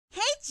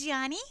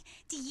Johnny.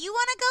 Do you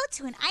want to go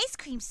to an ice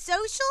cream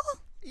social?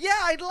 Yeah,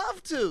 I'd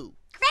love to.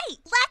 Great,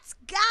 let's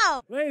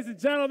go. Ladies and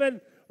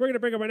gentlemen, we're going to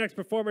bring up our next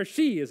performer.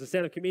 She is a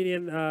stand-up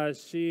comedian. I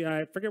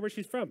forget where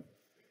she's from.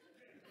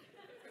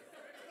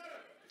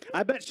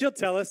 I bet she'll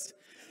tell us.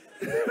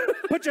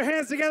 Put your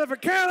hands together for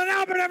Carolyn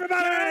Albert,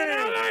 everybody! Carolyn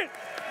Albert!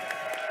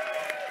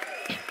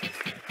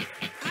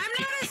 I'm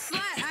not a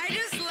slut. I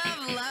just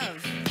love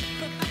love.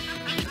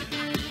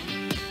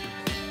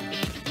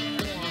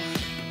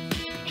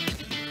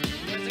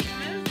 Where's it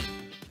coming?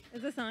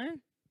 Is this on?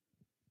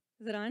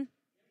 Is it on?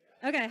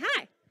 Okay,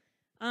 hi.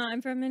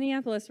 I'm from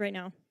Minneapolis right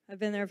now. I've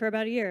been there for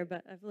about a year,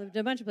 but I've lived in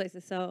a bunch of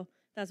places, so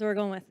that's what we're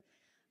going with.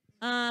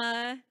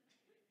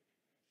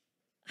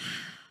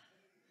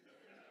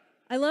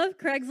 I love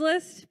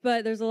Craigslist,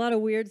 but there's a lot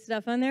of weird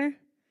stuff on there.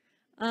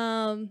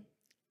 A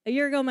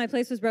year ago, my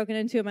place was broken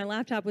into and my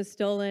laptop was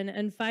stolen,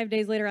 and 5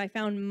 days later, I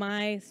found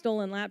my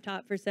stolen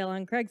laptop for sale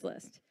on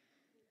Craigslist.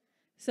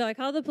 So I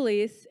called the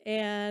police,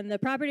 and the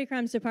property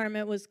crimes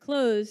department was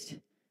closed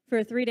for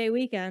a 3-day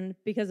weekend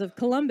because of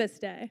Columbus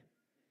Day.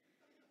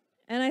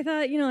 And I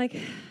thought, like,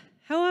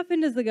 how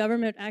often does the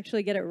government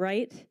actually get it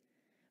right?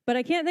 But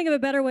I can't think of a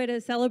better way to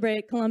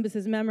celebrate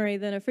Columbus's memory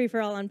than a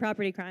free-for-all on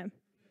property crime.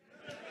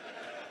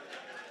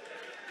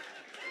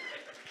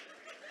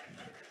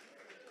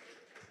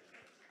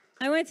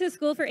 I went to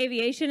school for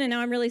aviation, and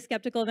now I'm really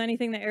skeptical of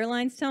anything the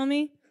airlines tell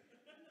me.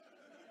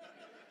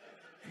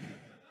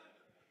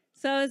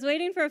 So I was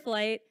waiting for a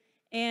flight,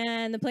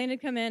 and the plane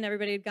had come in,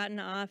 everybody had gotten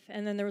off,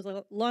 and then there was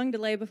a long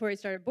delay before we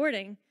started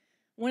boarding.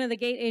 One of the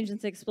gate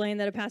agents explained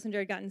that a passenger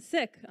had gotten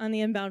sick on the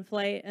inbound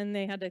flight, and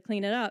they had to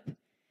clean it up.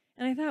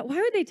 And I thought, why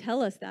would they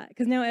tell us that?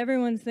 Because now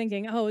everyone's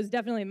thinking, oh, it was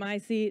definitely my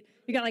seat.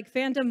 You got like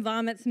phantom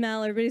vomit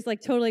smell, everybody's like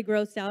totally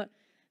grossed out.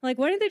 Like,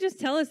 why didn't they just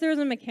tell us there was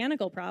a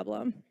mechanical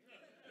problem?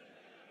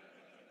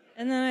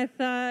 And then I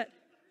thought,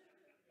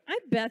 I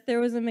bet there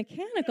was a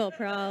mechanical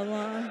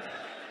problem.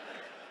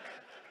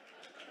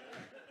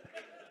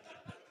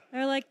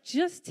 They're like,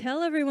 just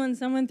tell everyone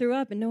someone threw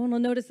up and no one will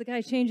notice the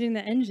guy changing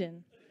the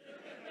engine.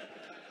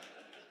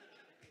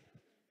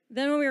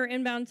 Then when we were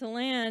inbound to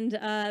land,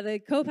 the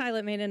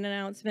co-pilot made an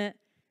announcement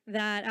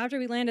that after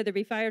we landed, there'd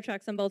be fire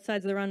trucks on both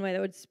sides of the runway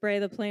that would spray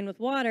the plane with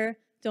water.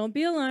 Don't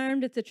be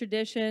alarmed, it's a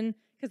tradition,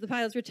 because the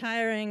pilot's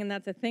retiring and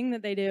that's a thing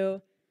that they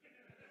do.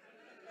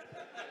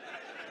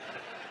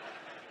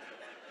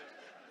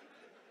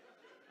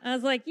 I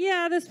was like,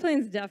 yeah, this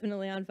plane's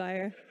definitely on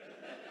fire.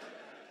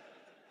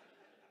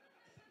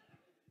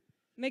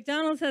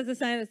 McDonald's has a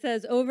sign that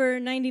says over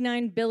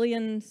 99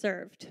 billion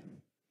served.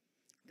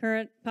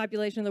 Current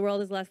population of the world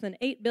is less than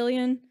 8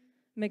 billion.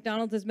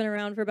 McDonald's has been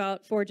around for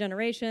about 4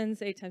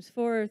 generations. 8 times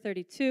 4,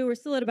 32. We're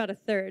still at about a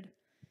third.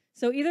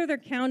 So either they're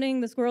counting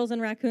the squirrels and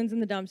raccoons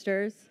in the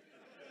dumpsters,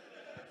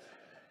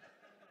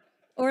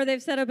 or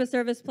they've set up a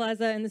service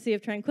plaza in the Sea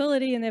of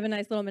Tranquility, and they have a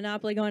nice little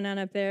monopoly going on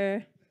up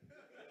there.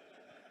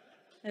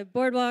 They have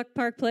Boardwalk,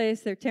 Park Place.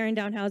 They're tearing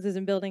down houses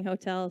and building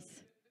hotels.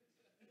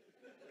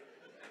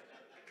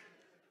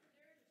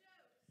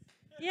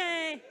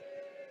 Yay!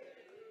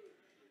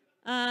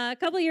 A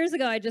couple years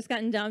ago, I'd just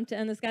gotten dumped,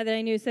 and this guy that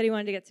I knew said he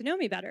wanted to get to know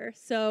me better.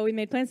 So we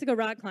made plans to go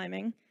rock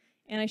climbing.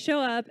 And I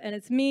show up, and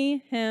it's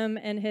me, him,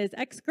 and his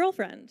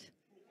ex-girlfriend.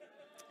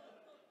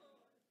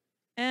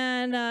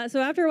 And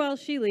so after a while,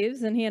 she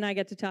leaves, and he and I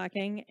get to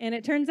talking. And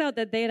it turns out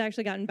that they had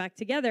actually gotten back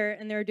together,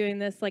 and they were doing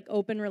this like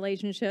open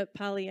relationship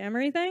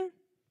polyamory thing.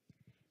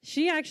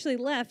 She actually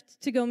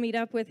left to go meet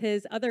up with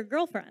his other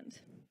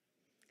girlfriend.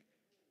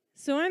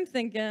 So I'm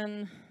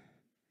thinking,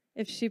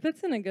 if she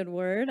puts in a good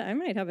word, I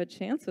might have a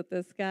chance with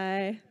this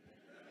guy.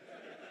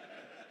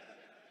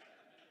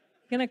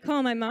 Gonna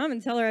call my mom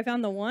and tell her I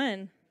found the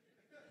one.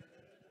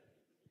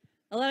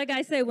 A lot of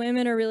guys say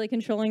women are really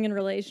controlling in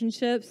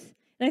relationships,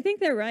 and I think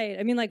they're right.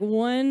 I mean, like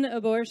one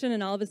abortion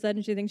and all of a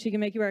sudden she thinks she can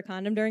make you wear a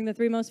condom during the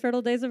 3 most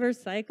fertile days of her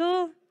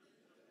cycle?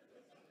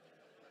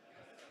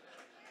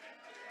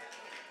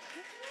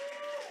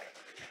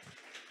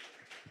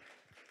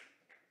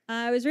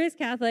 I was raised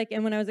Catholic,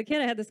 and when I was a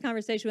kid, I had this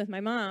conversation with my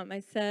mom.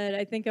 I said,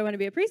 I think I want to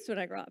be a priest when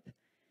I grow up.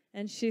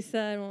 And she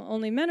said, well,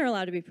 only men are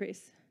allowed to be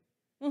priests.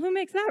 Well, who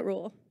makes that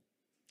rule?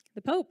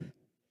 The Pope.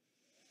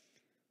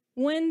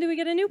 When do we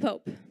get a new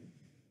Pope?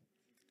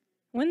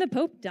 When the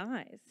Pope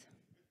dies.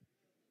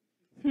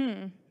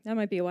 That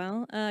might be a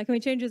while. Can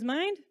we change his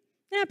mind?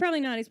 Yeah,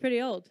 probably not. He's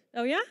pretty old.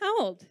 Oh, yeah? How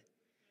old?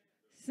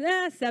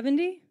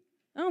 70?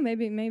 Oh,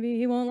 maybe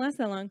he won't last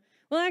that long.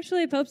 Well,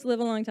 actually, popes live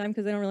a long time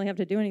because they don't really have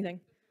to do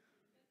anything.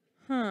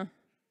 Well,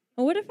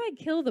 what if I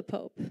kill the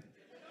Pope?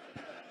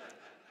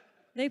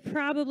 They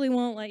probably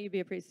won't let you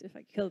be a priest if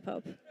I kill the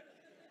Pope.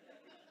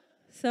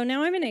 So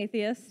now I'm an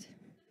atheist.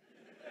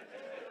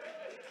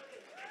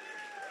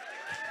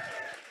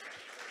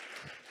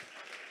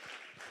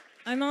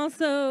 I'm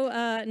also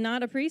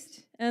not a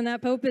priest, and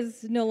that Pope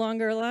is no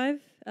longer alive.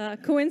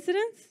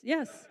 Coincidence?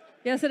 Yes.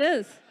 Yes, it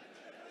is.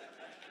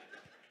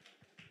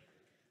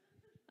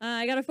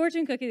 I got a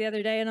fortune cookie the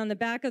other day, and on the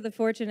back of the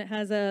fortune, it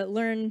has a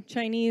learn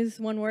Chinese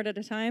 1 word at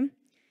a time,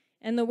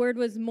 and the word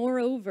was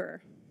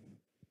moreover.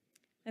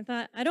 I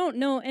thought, I don't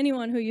know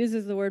anyone who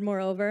uses the word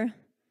moreover.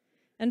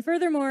 And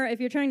furthermore,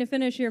 if you're trying to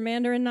finish your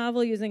Mandarin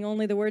novel using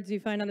only the words you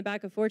find on the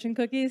back of fortune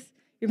cookies,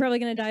 you're probably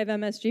going to die of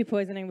MSG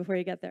poisoning before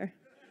you get there.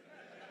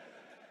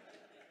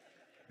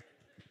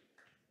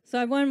 So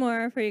I have one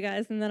more for you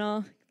guys, and then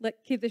I'll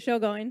keep the show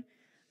going.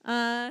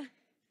 A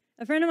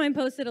friend of mine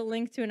posted a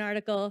link to an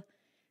article.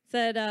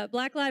 Said,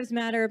 Black Lives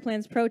Matter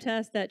plans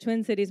protest at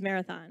Twin Cities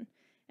Marathon.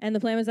 And the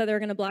plan was that they were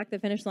going to block the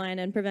finish line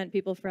and prevent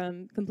people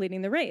from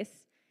completing the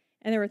race.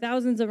 And there were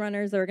thousands of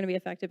runners that were going to be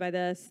affected by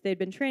this. They'd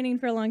been training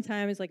for a long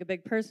time. It's like a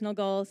big personal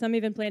goal. Some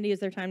even planned to use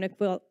their time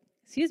to,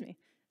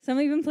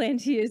 some even planned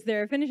to use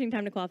their finishing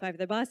time to qualify for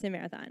the Boston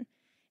Marathon.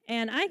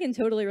 And I can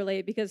totally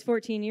relate because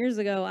 14 years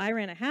ago, I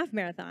ran a half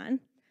marathon.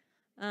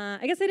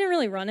 I guess I didn't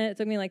really run it. It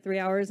took me like 3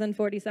 hours and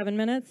 47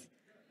 minutes.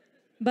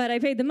 But I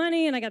paid the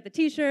money, and I got the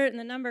T-shirt and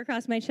the number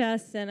across my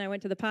chest, and I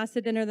went to the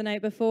pasta dinner the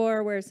night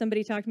before where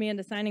somebody talked me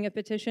into signing a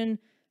petition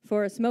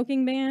for a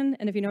smoking ban.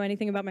 And if you know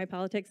anything about my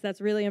politics, that's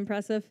really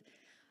impressive.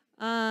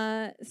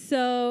 And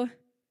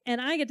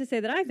I get to say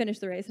that I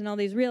finished the race, and all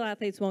these real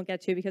athletes won't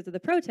get to because of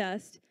the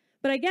protest.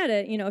 But I get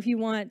it. You know, if you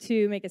want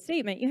to make a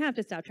statement, you have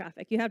to stop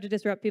traffic. You have to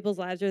disrupt people's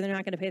lives, or they're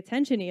not going to pay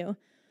attention to you.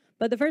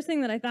 But the first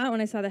thing that I thought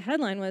when I saw the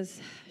headline was,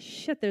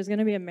 shit, there's going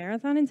to be a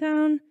marathon in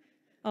town?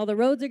 All the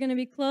roads are going to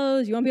be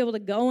closed. You won't be able to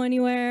go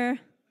anywhere.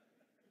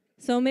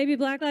 So maybe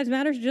Black Lives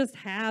Matter should just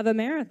have a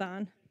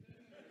marathon.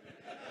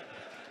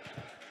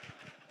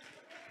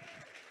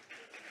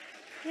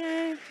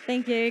 Yay.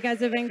 Thank you. You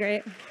guys have been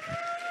great.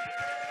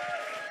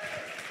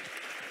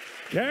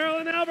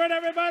 Carolyn Albert,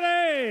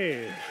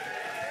 everybody!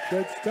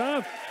 Good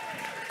stuff.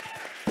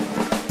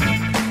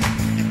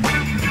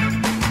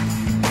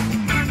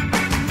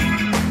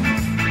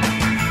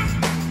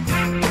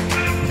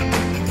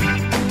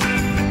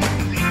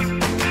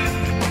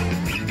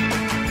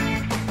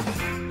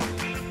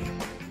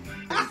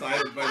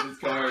 By this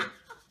card.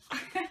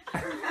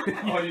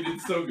 Oh, you did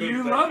so good. You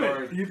with that love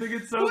card. it. You think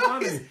it's so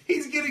funny.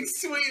 He's getting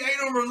sweet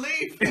anal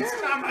relief.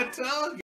 It's not my tongue.